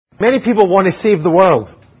Many people want to save the world,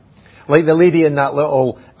 like the lady in that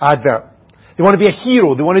little advert. They want to be a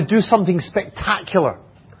hero. They want to do something spectacular.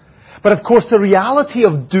 But of course, the reality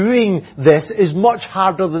of doing this is much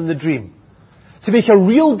harder than the dream. To make a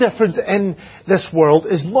real difference in this world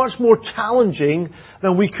is much more challenging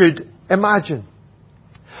than we could imagine.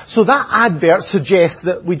 So that advert suggests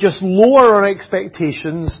that we just lower our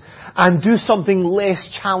expectations and do something less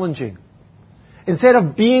challenging. Instead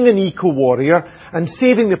of being an eco-warrior and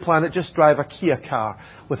saving the planet, just drive a Kia car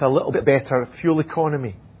with a little bit better fuel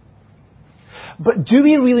economy. But do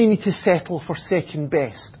we really need to settle for second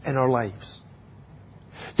best in our lives?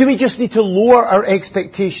 Do we just need to lower our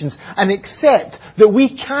expectations and accept that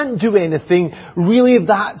we can't do anything really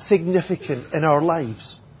that significant in our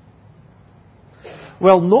lives?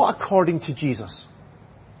 Well, not according to Jesus.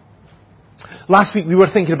 Last week we were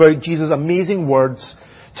thinking about Jesus' amazing words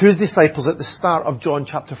to his disciples at the start of John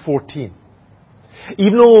chapter 14.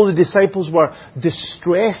 Even though the disciples were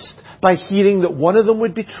distressed by hearing that one of them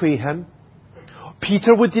would betray him,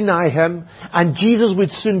 Peter would deny him, and Jesus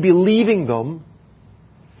would soon be leaving them,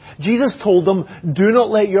 Jesus told them, do not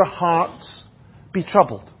let your hearts be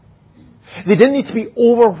troubled. They didn't need to be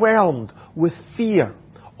overwhelmed with fear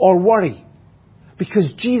or worry,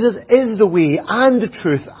 because Jesus is the way and the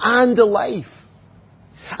truth and the life.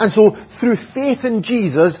 And so through faith in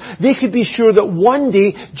Jesus, they could be sure that one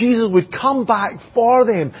day Jesus would come back for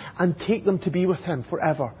them and take them to be with him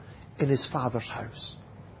forever in his Father's house.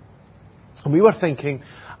 And we were thinking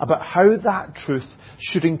about how that truth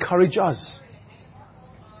should encourage us.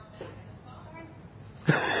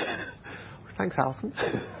 Thanks, Alison.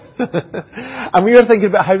 And we were thinking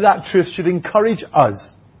about how that truth should encourage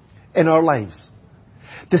us in our lives.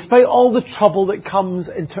 Despite all the trouble that comes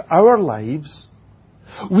into our lives,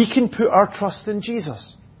 we can put our trust in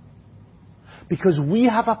Jesus. Because we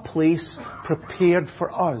have a place prepared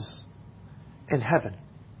for us in heaven.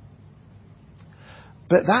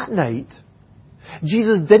 But that night,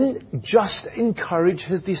 Jesus didn't just encourage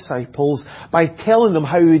his disciples by telling them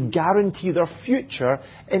how he would guarantee their future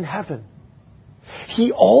in heaven.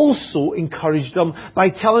 He also encouraged them by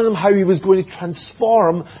telling them how he was going to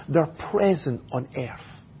transform their present on earth.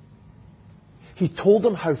 He told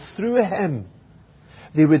them how through him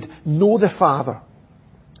they would know the Father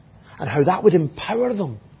and how that would empower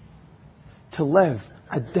them to live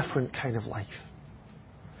a different kind of life.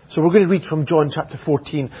 So we're going to read from John chapter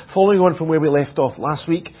 14, following on from where we left off last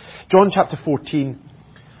week. John chapter 14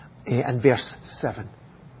 and verse 7.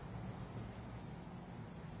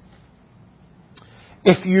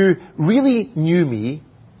 If you really knew me,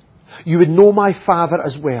 you would know my Father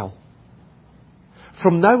as well.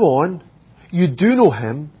 From now on, you do know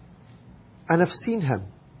him and have seen him.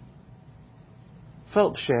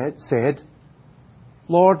 Philip said,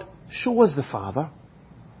 Lord, show us the Father,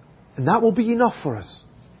 and that will be enough for us.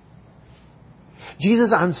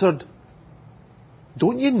 Jesus answered,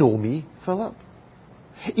 don't you know me, Philip?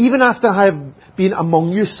 Even after I have been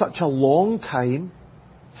among you such a long time,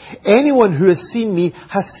 anyone who has seen me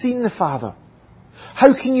has seen the Father.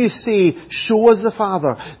 How can you say, show us the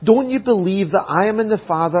Father? Don't you believe that I am in the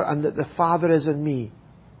Father and that the Father is in me?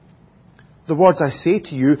 The words I say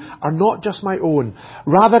to you are not just my own.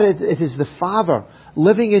 Rather, it is the Father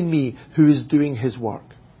living in me who is doing his work.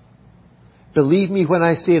 Believe me when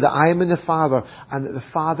I say that I am in the Father and that the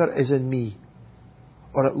Father is in me.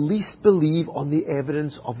 Or at least believe on the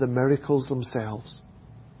evidence of the miracles themselves.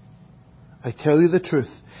 I tell you the truth.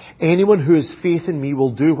 Anyone who has faith in me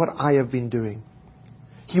will do what I have been doing.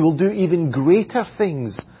 He will do even greater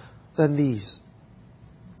things than these.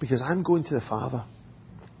 Because I'm going to the Father.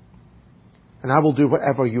 And I will do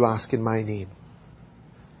whatever you ask in my name.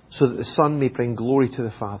 So that the Son may bring glory to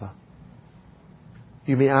the Father.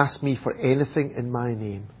 You may ask me for anything in my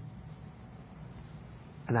name,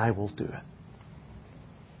 and I will do it.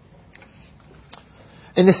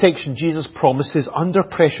 In this section, Jesus promises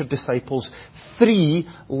under-pressure disciples 3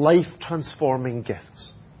 life-transforming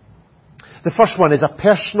gifts. The first one is a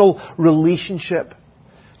personal relationship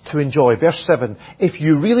to enjoy. Verse 7, if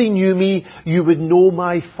you really knew me, you would know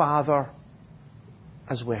my Father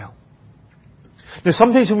as well. Now,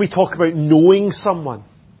 sometimes when we talk about knowing someone,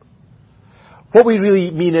 what we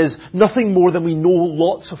really mean is nothing more than we know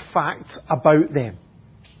lots of facts about them.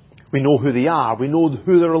 We know who they are. We know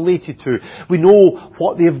who they're related to. We know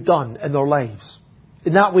what they've done in their lives.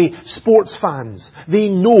 In that way, sports fans, they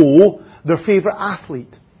know their favourite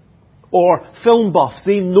athlete. Or film buffs,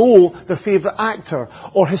 they know their favourite actor.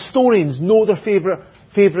 Or historians know their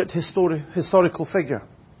favourite historical figure.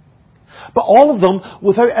 But all of them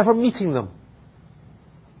without ever meeting them.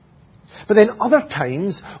 But then other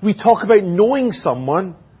times, we talk about knowing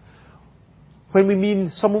someone when we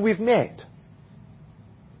mean someone we've met,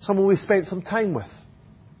 someone we've spent some time with.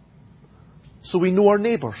 So we know our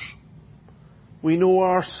neighbours. We know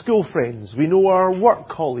our school friends. We know our work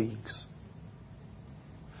colleagues.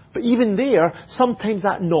 But even there, sometimes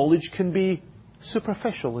that knowledge can be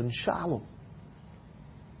superficial and shallow.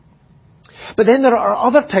 But then there are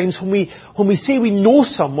other times when we say we know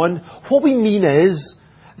someone, what we mean is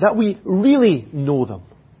that we really know them.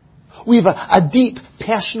 We have a deep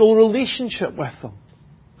personal relationship with them.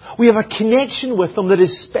 We have a connection with them that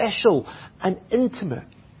is special and intimate.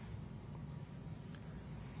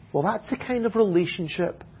 Well, that's the kind of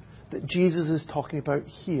relationship that Jesus is talking about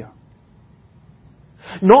here.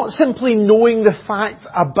 Not simply knowing the facts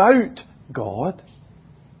about God,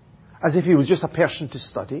 as if He was just a person to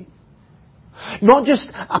study. Not just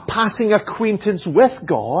a passing acquaintance with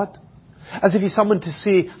God, as if He's someone to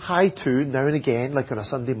say hi to now and again, like on a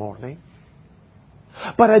Sunday morning.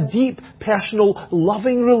 But a deep, personal,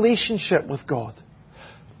 loving relationship with God.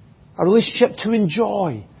 A relationship to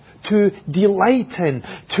enjoy, to delight in,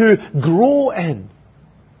 to grow in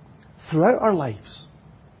throughout our lives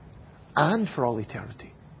and for all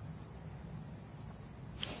eternity.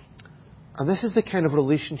 And this is the kind of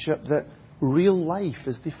relationship that real life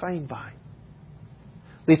is defined by.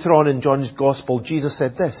 Later on in John's Gospel, Jesus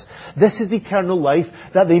said this: "This is eternal life,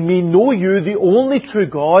 that they may know you, the only true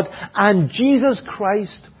God, and Jesus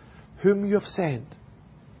Christ, whom you have sent."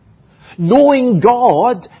 Knowing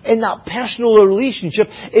God in that personal relationship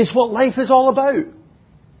is what life is all about.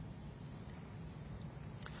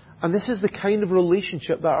 And this is the kind of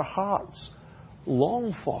relationship that our hearts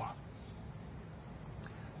long for.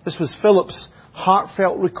 This was Philip's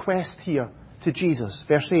heartfelt request here to Jesus.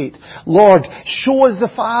 Verse 8, "Lord, show us the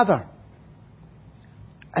Father,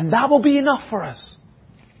 and that will be enough for us."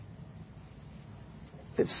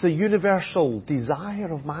 It's the universal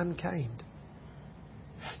desire of mankind.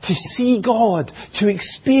 To see God, to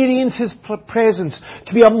experience His presence,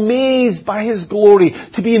 to be amazed by His glory,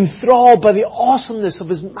 to be enthralled by the awesomeness of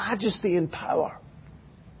His majesty and power.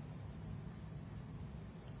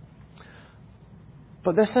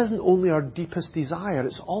 But this isn't only our deepest desire,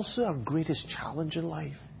 it's also our greatest challenge in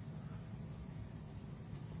life.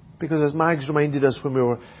 Because as Mags reminded us when we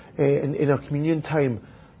were in our communion time,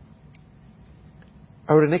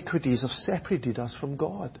 our iniquities have separated us from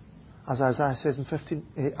God. As Isaiah says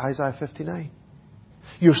in Isaiah 59.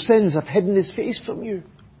 Your sins have hidden His face from you,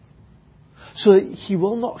 so that He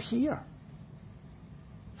will not hear.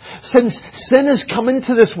 Since sin has come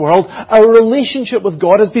into this world, our relationship with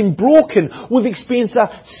God has been broken. We've experienced a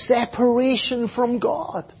separation from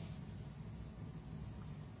God.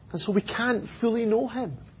 And so we can't fully know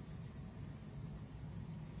Him.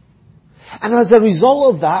 And as a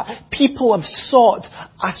result of that, people have sought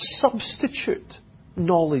a substitute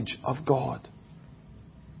knowledge of God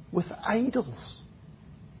with idols.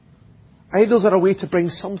 Idols are a way to bring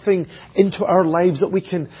something into our lives that we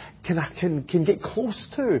can get close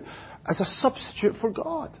to as a substitute for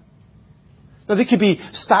God. Now they could be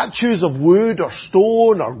statues of wood or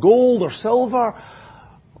stone or gold or silver,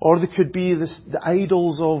 or they could be the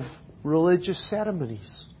idols of religious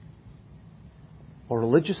ceremonies or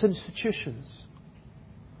religious institutions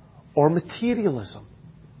or materialism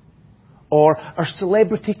or our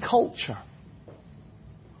celebrity culture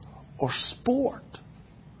or sport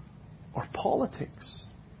or politics,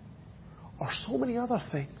 or so many other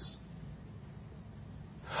things.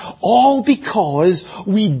 All because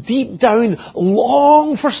we deep down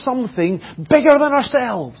long for something bigger than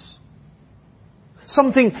ourselves.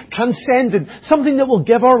 Something transcendent. Something that will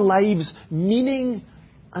give our lives meaning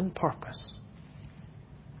and purpose.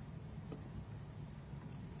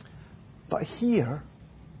 But here,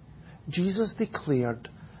 Jesus declared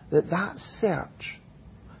that search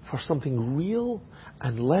for something real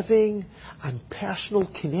and living and personal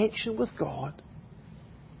connection with God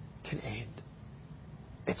can end.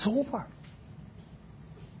 It's over.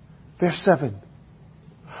 Verse 7.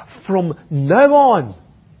 From now on,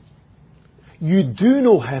 you do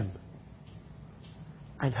know Him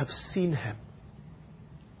and have seen Him.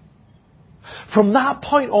 From that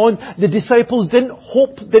point on, the disciples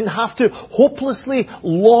didn't have to hopelessly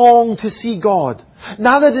long to see God.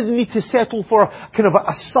 Neither did they need to settle for kind of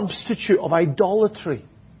a substitute of idolatry.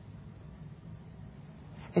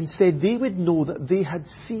 Instead, they would know that they had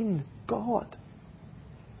seen God.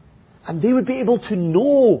 And they would be able to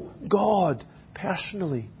know God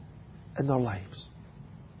personally in their lives.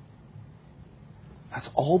 That's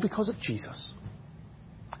all because of Jesus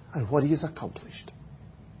and what He has accomplished.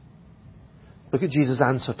 Look at Jesus'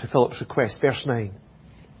 answer to Philip's request, verse 9.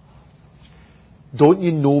 Don't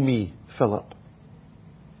you know me, Philip?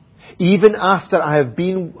 even after I have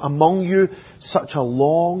been among you such a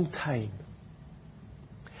long time.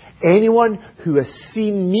 Anyone who has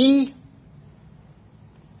seen me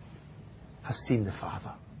has seen the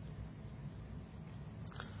Father.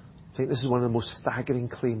 I think this is one of the most staggering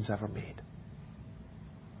claims ever made.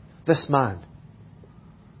 This man,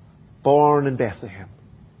 born in Bethlehem,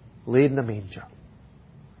 laid in a manger,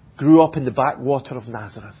 grew up in the backwater of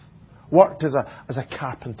Nazareth, worked as a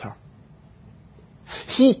carpenter.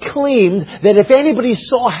 He claimed that if anybody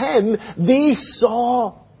saw him, they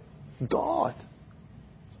saw God.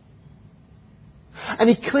 And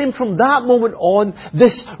he claimed from that moment on,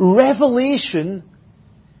 this revelation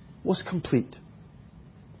was complete.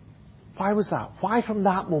 Why was that? Why from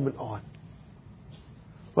that moment on?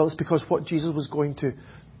 Well, it's because what Jesus was going to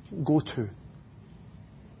go to,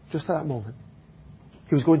 just at that moment,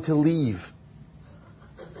 he was going to leave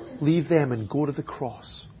them and go to the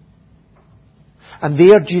cross. And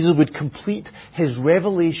there Jesus would complete his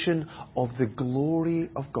revelation of the glory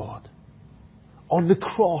of God. On the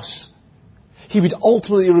cross, he would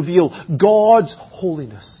ultimately reveal God's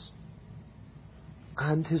holiness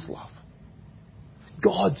and his love,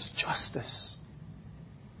 God's justice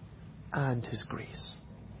and his grace.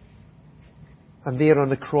 And there on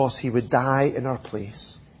the cross he would die in our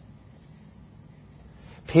place,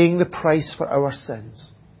 paying the price for our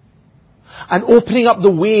sins and opening up the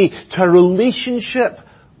way to a relationship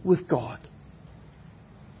with God.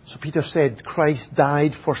 So Peter said, Christ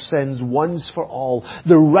died for sins once for all,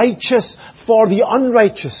 the righteous for the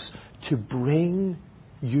unrighteous, to bring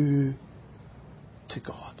you to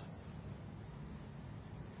God.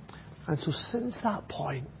 And so since that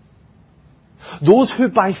point, those who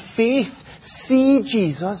by faith see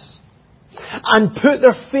Jesus and put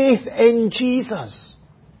their faith in Jesus,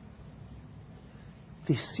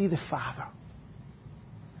 they see the Father.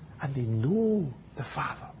 And they know the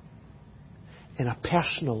Father in a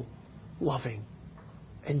personal, loving,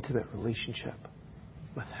 intimate relationship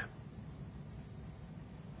with Him.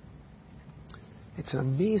 It's an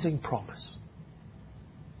amazing promise.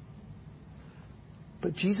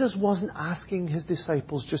 But Jesus wasn't asking His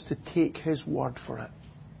disciples just to take His word for it.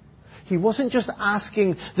 He wasn't just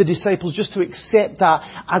asking the disciples just to accept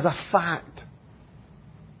that as a fact.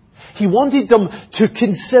 He wanted them to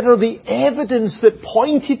consider the evidence that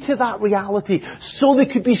pointed to that reality so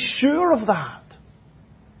they could be sure of that.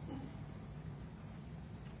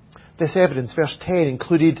 This evidence, verse 10,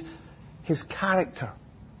 included His character.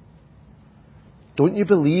 Don't you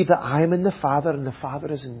believe that I am in the Father and the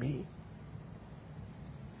Father is in me?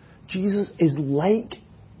 Jesus is like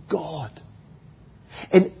God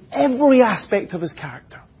in every aspect of His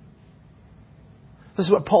character. This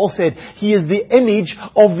is what Paul said. He is the image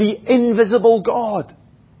of the invisible God.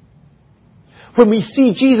 When we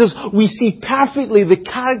see Jesus, we see perfectly the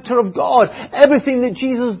character of God. Everything that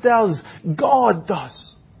Jesus does, God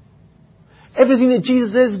does. Everything that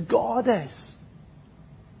Jesus is, God is.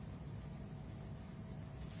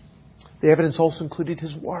 The evidence also included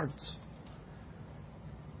His words.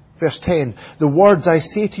 Verse 10, the words I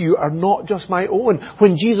say to you are not just my own.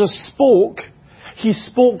 When Jesus spoke, He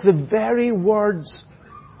spoke the very words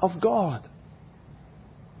of God.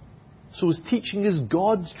 So His teaching is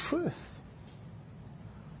God's truth.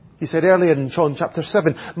 He said earlier in John chapter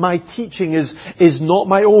 7, my teaching is not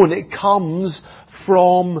my own. It comes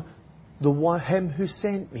from Him who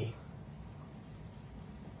sent me.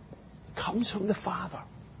 It comes from the Father.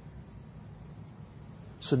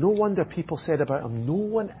 So no wonder people said about Him, no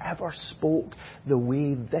one ever spoke the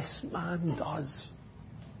way this man does.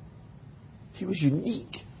 He was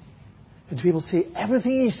unique. And to be able to say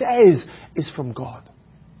everything He says is from God.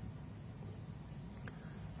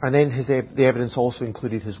 And then the evidence also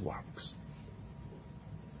included His works.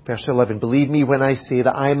 Verse 11, believe me when I say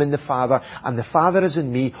that I am in the Father and the Father is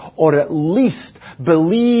in me, or at least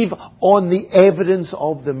believe on the evidence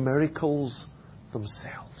of the miracles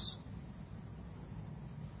themselves.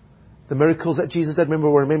 The miracles that Jesus did,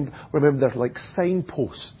 remember they're like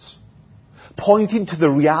signposts, pointing to the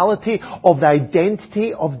reality of the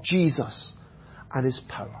identity of Jesus and His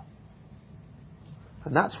power.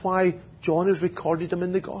 And that's why John has recorded them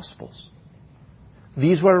in the Gospels.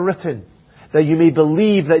 These were written that you may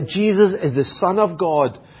believe that Jesus is the Son of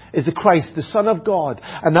God, is the Christ, the Son of God,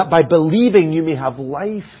 and that by believing you may have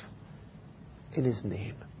life in His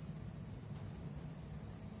name.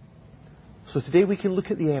 So today we can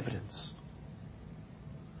look at the evidence.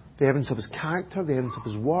 The evidence of His character, the evidence of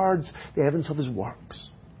His words, the evidence of His works.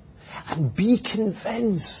 And be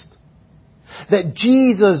convinced that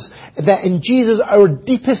in Jesus our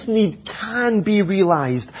deepest need can be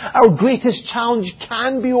realized. Our greatest challenge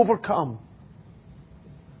can be overcome.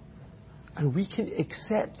 And we can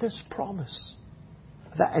accept this promise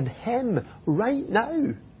that in Him, right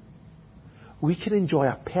now, we can enjoy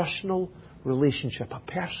a personal relationship, a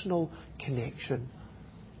personal connection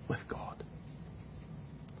with God.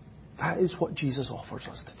 That is what Jesus offers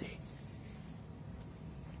us today.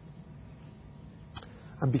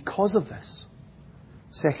 And because of this,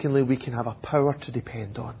 secondly, we can have a power to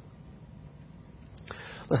depend on.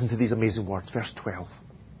 Listen to these amazing words, verse 12.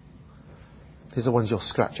 These are the ones you'll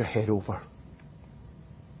scratch your head over.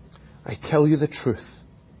 I tell you the truth.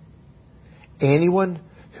 Anyone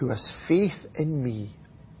who has faith in me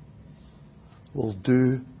will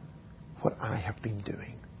do what I have been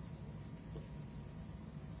doing.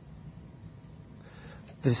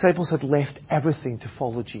 The disciples had left everything to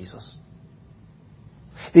follow Jesus.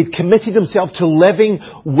 They'd committed themselves to living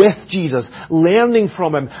with Jesus, learning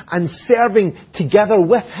from Him, and serving together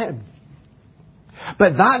with Him.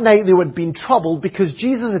 But that night they had been troubled because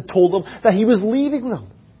Jesus had told them that He was leaving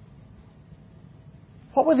them.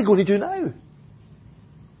 What were they going to do now?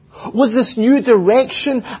 Was this new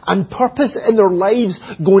direction and purpose in their lives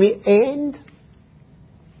going to end?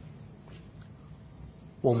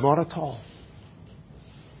 Well, not at all.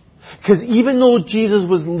 Because even though Jesus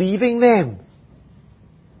was leaving them,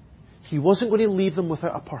 He wasn't going to leave them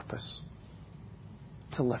without a purpose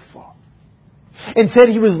to live for. Instead,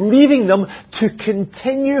 He was leaving them to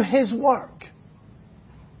continue His work.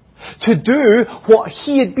 To do what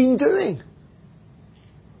He had been doing.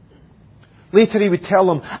 Later He would tell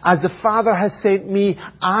them, as the Father has sent me,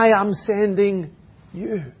 I am sending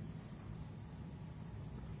you.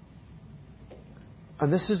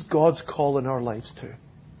 And this is God's call in our lives too.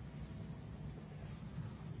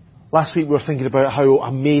 Last week we were thinking about how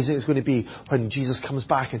amazing it's going to be when Jesus comes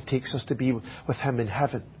back and takes us to be with Him in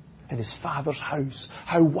heaven, in His Father's house.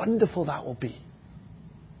 How wonderful that will be.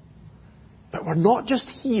 But we're not just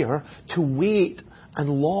here to wait and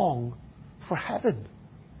long for heaven.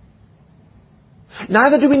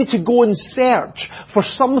 Neither do we need to go and search for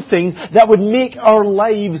something that would make our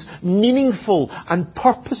lives meaningful and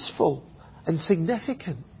purposeful and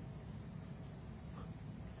significant.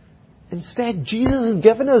 Instead, Jesus has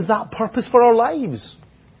given us that purpose for our lives.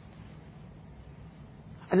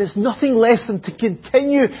 And it's nothing less than to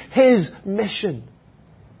continue His mission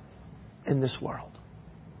in this world.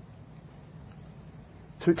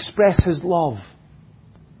 To express His love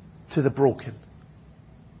to the broken.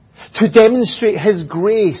 To demonstrate His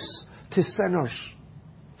grace to sinners.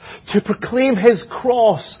 To proclaim His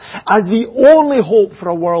cross as the only hope for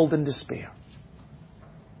a world in despair.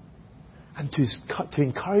 And to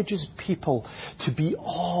encourage His people to be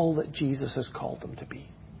all that Jesus has called them to be.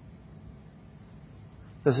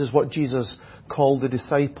 This is what Jesus called the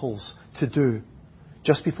disciples to do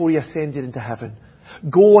just before He ascended into heaven.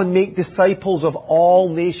 Go and make disciples of all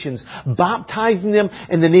nations, baptizing them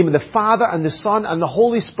in the name of the Father and the Son and the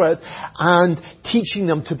Holy Spirit, and teaching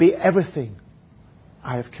them to obey everything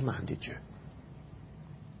I have commanded you.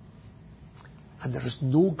 And there is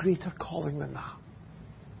no greater calling than that.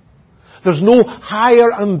 There's no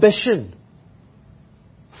higher ambition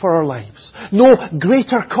for our lives. No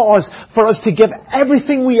greater cause for us to give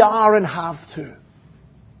everything we are and have to.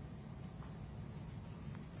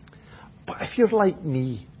 But if you're like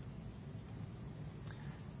me,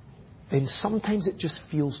 then sometimes it just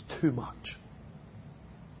feels too much.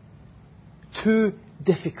 Too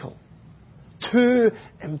difficult. Too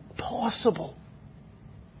impossible.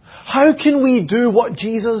 How can we do what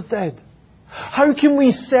Jesus did? How can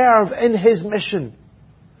we serve in His mission?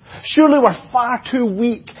 Surely we're far too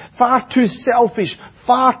weak, far too selfish,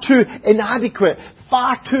 far too inadequate,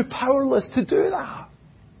 far too powerless to do that.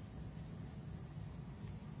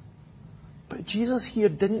 But Jesus here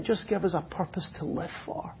didn't just give us a purpose to live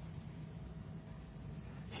for.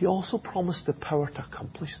 He also promised the power to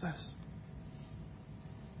accomplish this.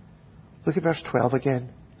 Look at verse 12 again,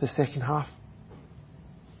 the second half.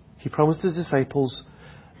 He promised His disciples,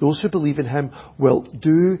 those who believe in Him will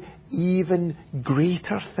do even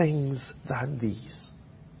greater things than these,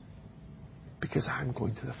 because I'm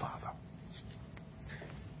going to the Father.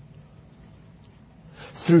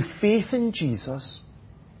 Through faith in Jesus,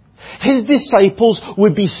 His disciples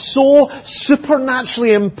would be so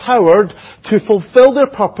supernaturally empowered to fulfill their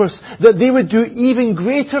purpose that they would do even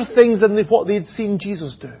greater things than what they'd seen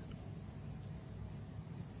Jesus do.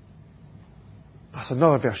 That's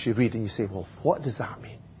another verse you read and you say, well, what does that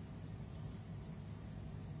mean?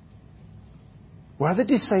 Were the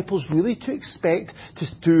disciples really to expect to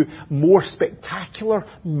do more spectacular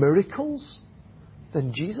miracles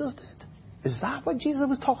than Jesus did? Is that what Jesus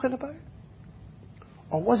was talking about?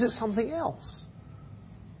 Or was it something else?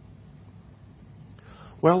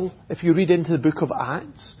 Well, if you read into the book of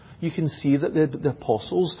Acts, you can see that the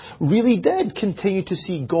apostles really did continue to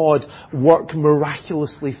see God work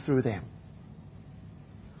miraculously through them.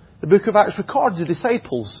 The book of Acts records the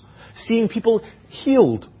disciples seeing people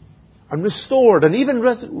healed and restored and even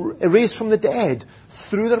raised from the dead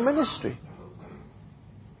through their ministry.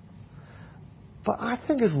 But I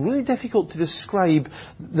think it's really difficult to describe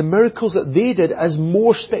the miracles that they did as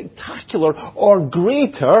more spectacular or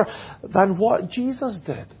greater than what Jesus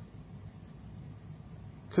did.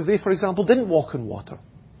 Because they, for example, didn't walk on water.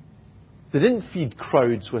 They didn't feed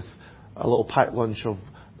crowds with a little packed lunch of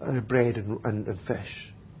bread and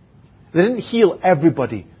fish. They didn't heal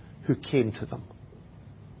everybody who came to them.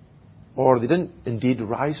 Or they didn't indeed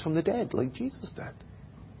rise from the dead like Jesus did.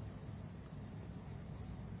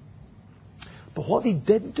 But what they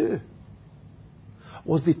did do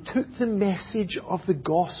was they took the message of the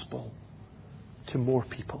gospel to more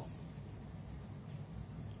people.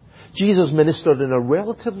 Jesus ministered in a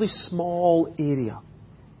relatively small area.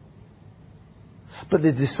 But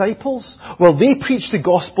the disciples, well, they preached the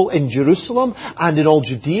gospel in Jerusalem and in all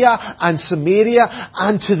Judea and Samaria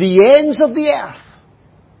and to the ends of the earth.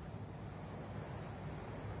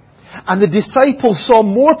 And the disciples saw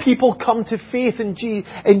more people come to faith in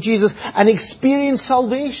Jesus and experience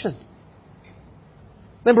salvation.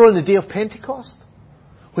 Remember on the day of Pentecost?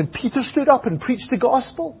 When Peter stood up and preached the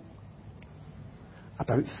gospel?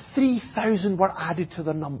 About 3,000 were added to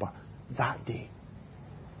their number that day.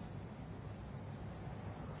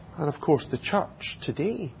 And of course the church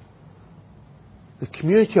today, the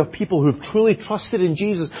community of people who have truly trusted in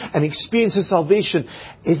Jesus and experienced His salvation,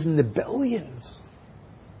 is in the billions.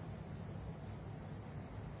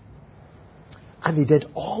 And they did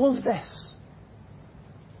all of this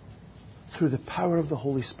through the power of the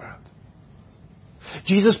Holy Spirit.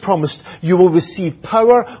 Jesus promised, you will receive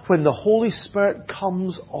power when the Holy Spirit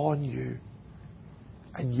comes on you,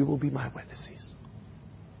 and you will be my witnesses.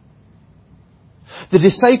 The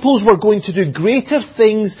disciples were going to do greater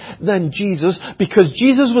things than Jesus because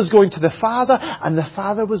Jesus was going to the Father and the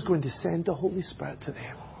Father was going to send the Holy Spirit to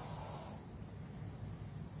them.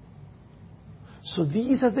 So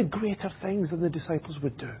these are the greater things than the disciples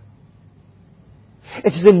would do.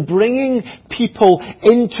 It is in bringing people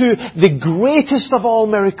into the greatest of all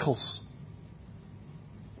miracles,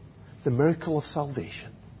 the miracle of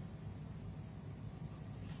salvation.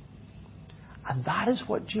 And that is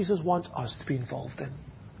what Jesus wants us to be involved in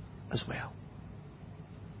as well.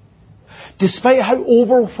 Despite how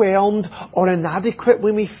overwhelmed or inadequate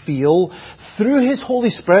we may feel, through His Holy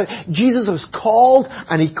Spirit, Jesus has called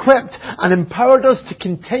and equipped and empowered us to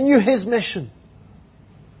continue His mission.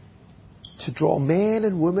 To draw men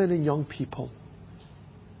and women and young people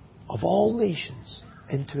of all nations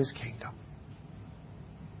into His kingdom.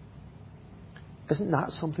 Isn't that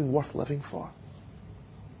something worth living for?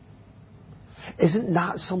 Isn't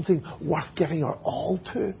that something worth giving our all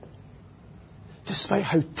to? Despite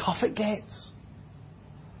how tough it gets.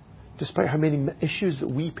 Despite how many issues that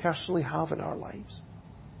we personally have in our lives.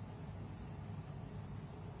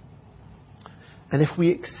 And if we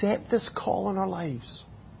accept this call in our lives,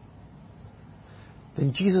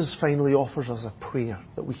 then Jesus finally offers us a prayer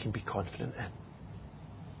that we can be confident in.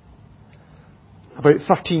 About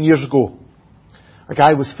 13 years ago, a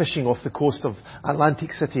guy was fishing off the coast of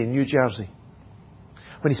Atlantic City in New Jersey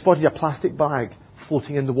when he spotted a plastic bag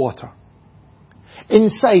floating in the water.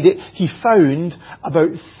 Inside it, he found about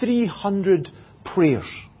 300 prayers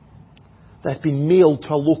that had been mailed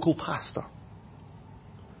to a local pastor,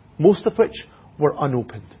 most of which were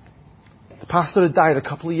unopened. The pastor had died a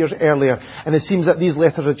couple of years earlier, and it seems that these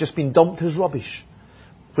letters had just been dumped as rubbish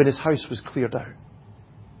when his house was cleared out.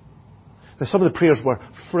 Now, some of the prayers were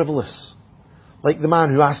frivolous, like the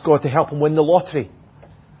man who asked God to help him win the lottery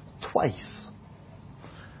twice.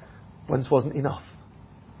 Once wasn't enough.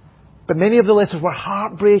 But many of the letters were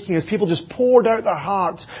heartbreaking as people just poured out their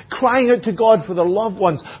hearts, crying out to God for their loved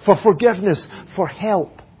ones, for forgiveness, for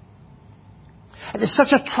help. And it's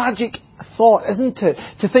such a tragic thought, isn't it?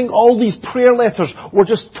 To think all these prayer letters were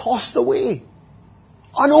just tossed away,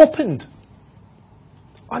 unopened,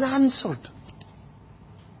 unanswered.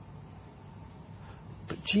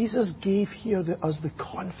 But Jesus gave here us the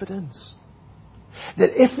confidence that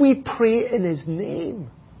if we pray in His name,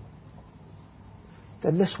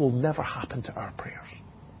 then this will never happen to our prayers.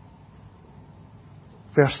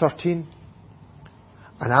 Verse 13,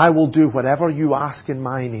 and I will do whatever you ask in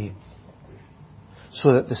my name,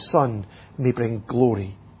 so that the Son may bring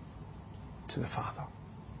glory to the Father.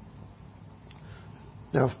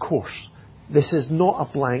 Now, of course, this is not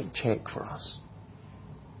a blank cheque for us.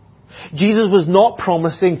 Jesus was not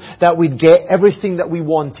promising that we'd get everything that we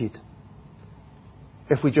wanted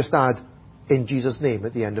if we just add in Jesus' name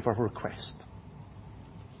at the end of our request.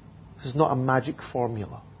 This is not a magic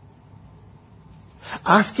formula.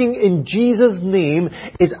 Asking in Jesus' name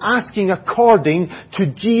is asking according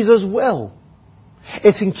to Jesus' will.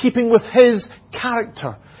 It's in keeping with His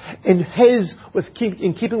character, in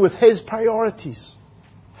keeping with His priorities.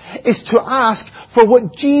 It's to ask for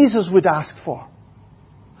what Jesus would ask for.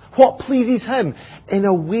 What pleases Him in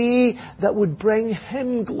a way that would bring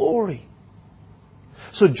Him glory.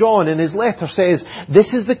 So John in his letter says,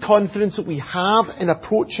 this is the confidence that we have in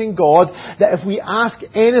approaching God, that if we ask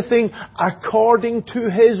anything according to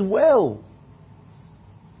His will,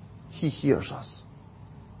 He hears us.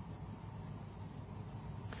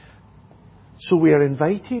 So we are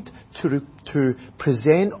invited to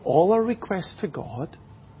present all our requests to God,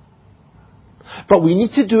 but we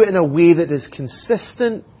need to do it in a way that is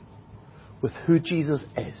consistent with who Jesus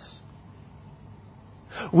is.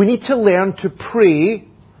 We need to learn to pray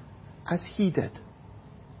as He did.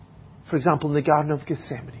 For example, in the Garden of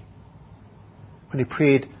Gethsemane, when He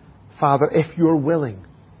prayed, Father, if You're willing,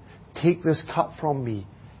 take this cup from me,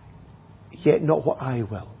 yet not what I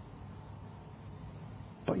will,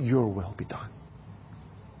 but Your will be done.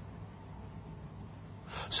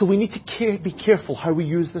 So we need to be careful how we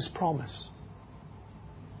use this promise.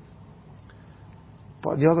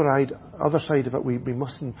 But on the other side of it, we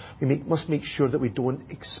must make sure that we don't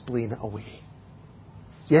explain it away.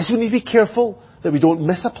 Yes, we need to be careful that we don't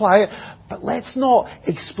misapply it, but let's not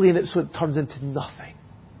explain it so it turns into nothing.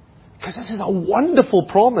 Because this is a wonderful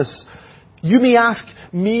promise. You may ask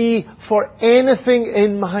me for anything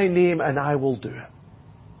in my name and I will do it.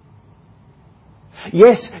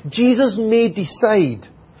 Yes, Jesus may decide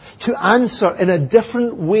to answer in a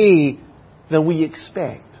different way than we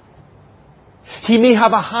expect. He may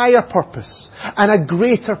have a higher purpose and a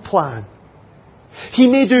greater plan. He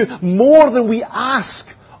may do more than we ask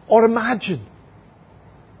or imagine.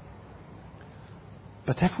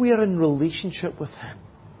 But if we are in relationship with Him,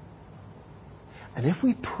 and if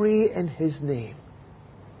we pray in His name,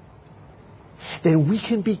 then we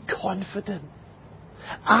can be confident,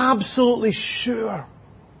 absolutely sure,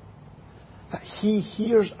 that He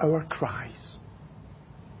hears our cries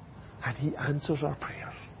and He answers our prayers.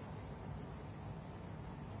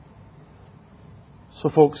 So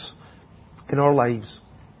folks, in our lives,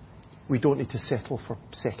 we don't need to settle for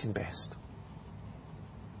second best.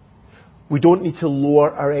 We don't need to lower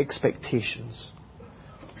our expectations,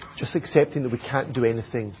 just accepting that we can't do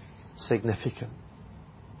anything significant.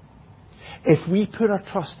 If we put our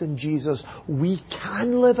trust in Jesus, we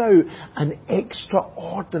can live out an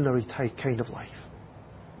extraordinary kind of life.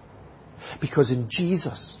 Because in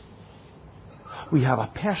Jesus, we have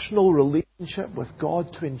a personal relationship with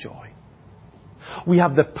God to enjoy. We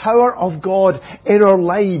have the power of God in our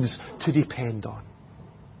lives to depend on.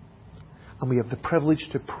 And we have the privilege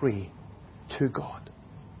to pray to God,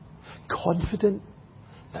 confident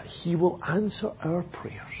that He will answer our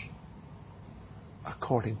prayers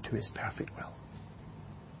according to His perfect will.